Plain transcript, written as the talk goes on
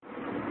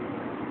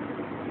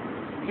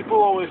People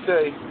always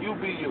say, you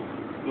be you.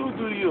 You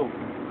do you.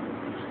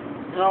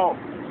 You know,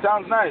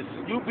 sounds nice.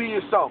 You be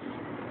yourself.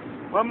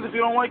 What happens if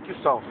you don't like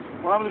yourself?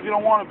 What happens if you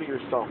don't want to be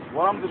yourself?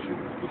 What happens if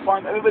you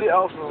find everybody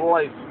else's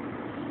life,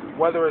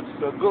 whether it's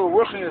the good,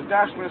 ruchnius,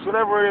 dashmius,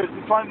 whatever it is,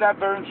 you find that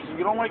very interesting.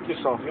 You don't like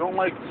yourself. You don't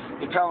like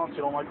your talents.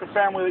 You don't like the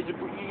family that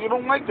you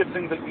don't like the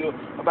things that you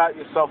about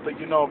yourself that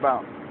you know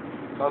about.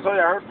 So I'll tell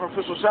you, I heard from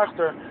Official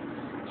Schechter,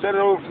 said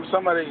it over from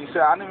somebody. He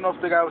said, I don't even know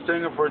if the guy was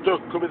saying it for a joke.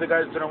 Could be the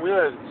guy that didn't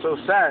realize. It's so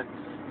sad.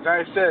 The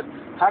guy said,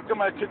 how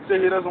come my kid say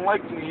he doesn't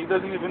like me? He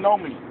doesn't even know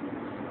me.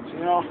 So,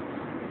 you know,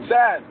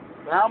 sad.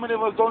 But how many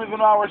of us don't even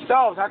know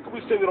ourselves? How can we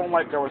say we don't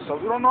like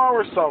ourselves? We don't know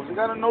ourselves. You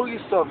got to know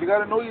yourself. You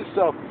got to know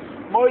yourself.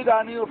 Not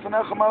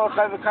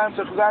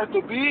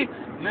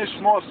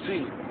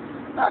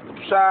the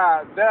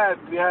pshat that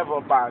we have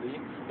a body,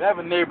 we have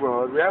a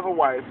neighborhood, we have a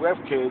wife, we have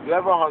kids, we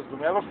have a husband,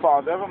 we have a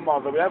father, we have a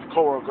mother, we have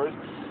co-workers,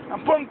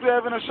 and we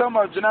have a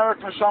neshama, a generic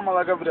neshama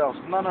like everybody else.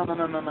 No.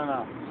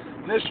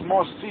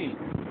 Nishmosi.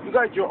 You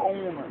got your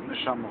own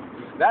neshama.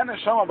 That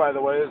neshama, by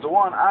the way, is the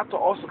one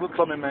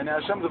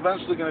Hashem's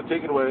eventually going to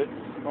take it away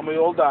when we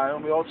all die,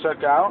 when we all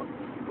check out.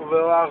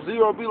 Hashem's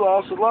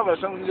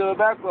going to give it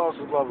back to us.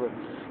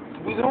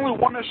 There's only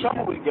one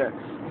neshama we get.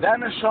 That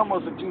neshama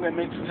is the thing that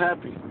makes us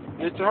happy.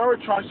 Yet Torah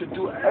tries to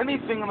do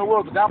anything in the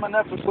world, do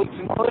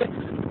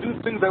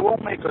things that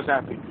won't make us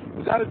happy.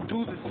 We got to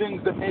do the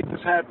things that make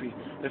us happy.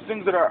 The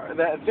things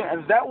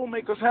and that will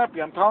make us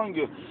happy. I'm telling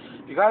you.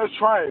 You gotta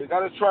try it. You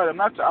gotta try it.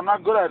 I'm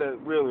not good at it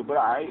really, but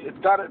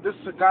this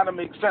has gotta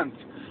make sense.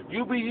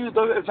 You be you.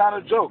 It's not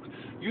a joke.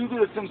 You do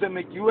the things that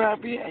make you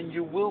happy, and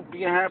you will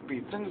be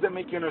happy. Things that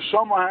make your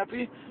neshama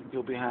happy,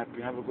 you'll be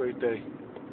happy. Have a great day.